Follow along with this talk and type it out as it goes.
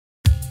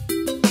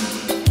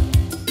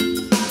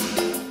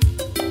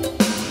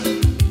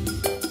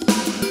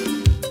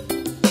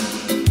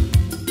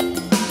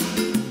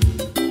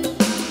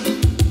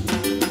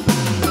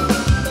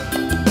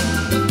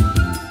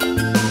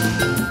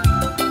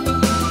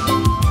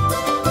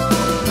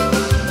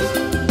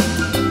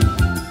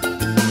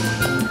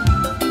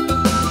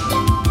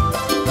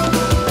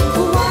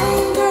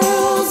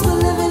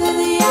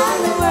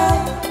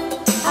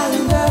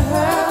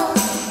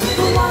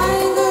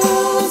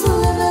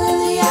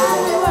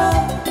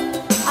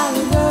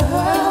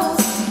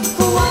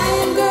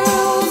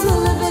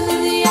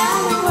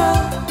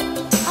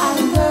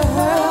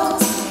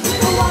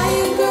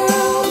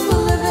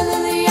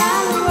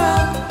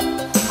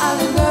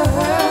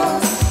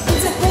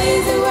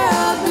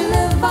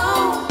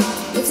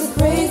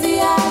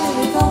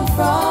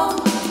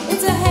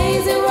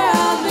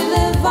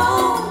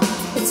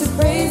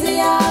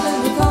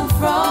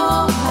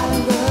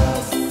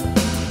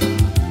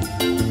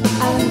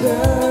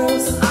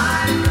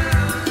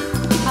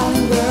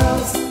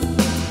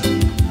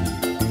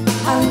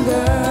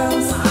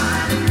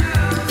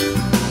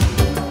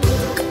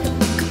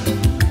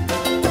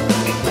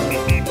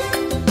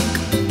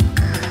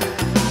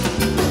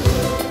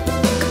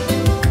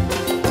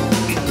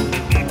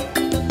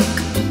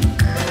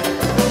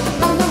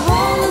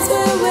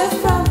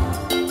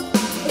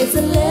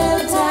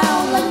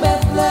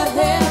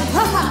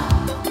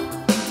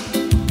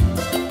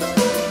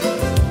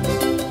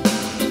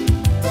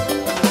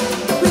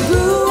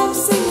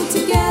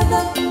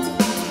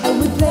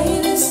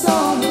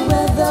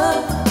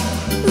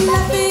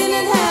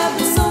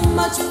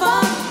much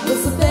fun.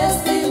 It's the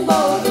best thing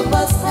both of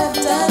us have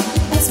done.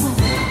 That's one.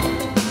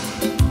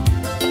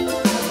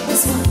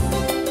 That's one.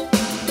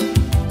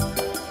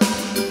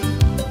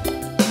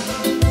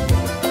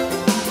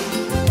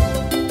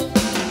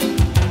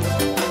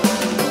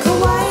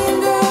 Kauaian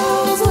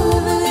girls are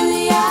living in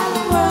the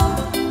island world.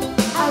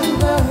 Island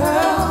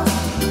girls.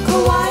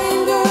 Kauaian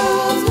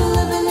girls are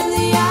living in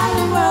the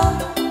island world.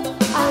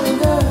 Island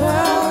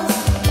girls.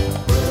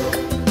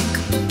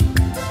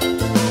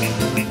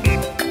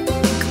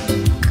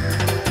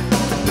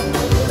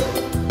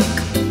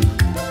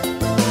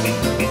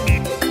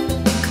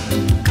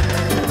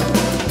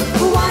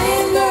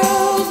 Hawaiian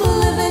girls were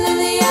living in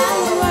the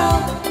island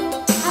world.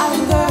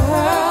 Island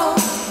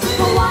girls.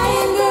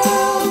 Hawaiian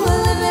girls were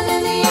living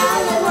in the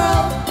island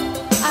world.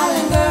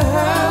 Island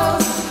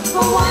girls.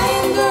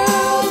 Hawaiian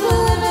girls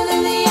were living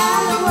in the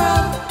island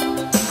world.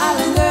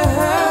 Island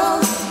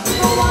girls.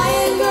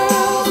 Hawaiian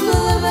girls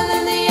were living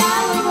in the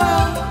island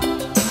world.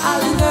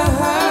 Island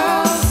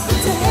girls.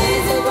 It's a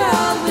hazy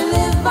world we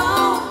live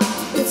on.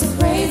 It's a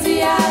crazy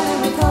island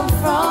we come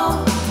from.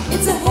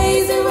 It's a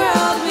hazy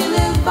world we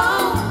live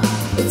on.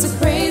 It's a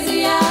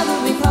crazy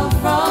island we come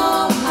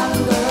from.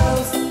 Island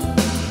girls.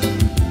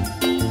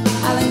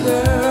 Island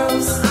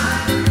girls.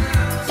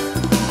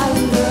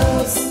 Island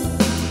girls.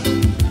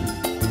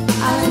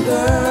 Island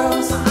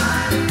girls.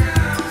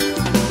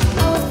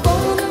 I was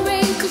born and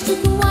raised just a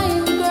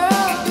Hawaiian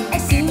girl.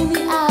 I've seen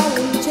the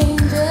island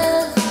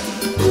changes.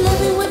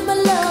 Living with my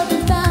love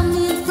and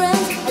family and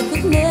friends. I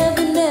could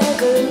never,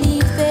 never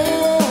leave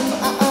them.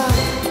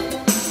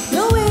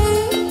 No way.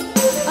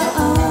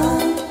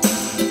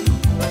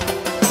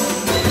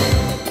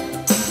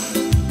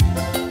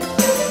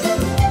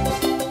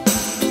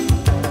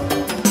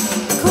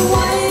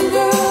 Kauaian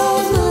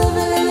girls were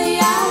living in the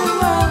island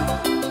world.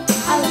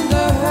 Island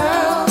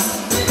girls.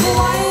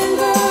 Kauaian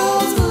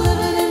girls were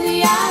living in the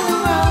island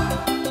world.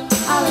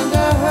 Island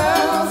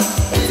girls.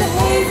 It's a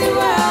hazy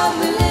world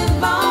we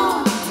live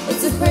on.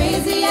 It's a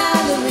crazy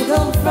island we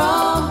come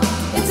from.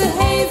 It's a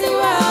hazy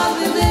world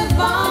we live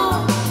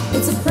on.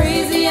 It's a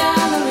crazy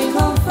island we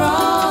come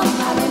from.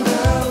 Island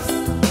girls.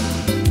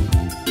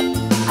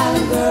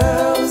 Island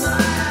girls.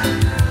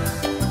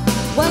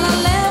 Well, I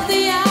left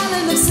the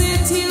island of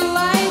city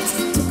lights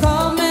to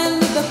come and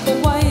live the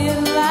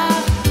Hawaiian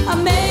life. I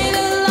made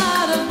a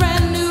lot of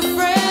brand new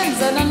friends,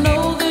 and I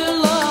know their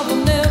love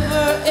will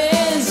never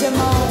end.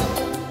 Jamal,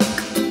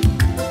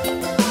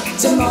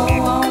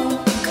 Jamal.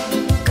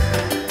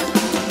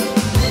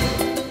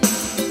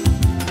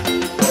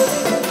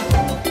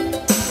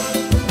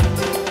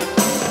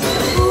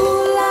 Ooh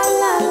la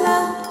la la,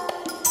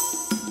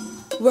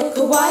 we're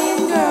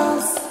Kauaian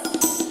girls.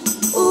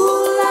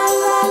 Ooh la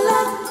la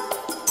la,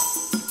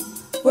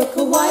 we're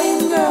Kauaian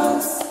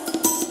girls.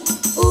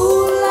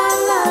 Ooh la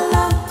la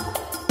la,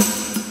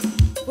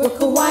 we're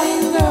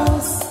Kauaian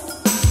girls.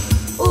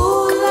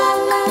 Ooh la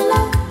la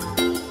la,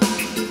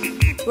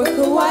 we're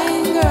Kauaian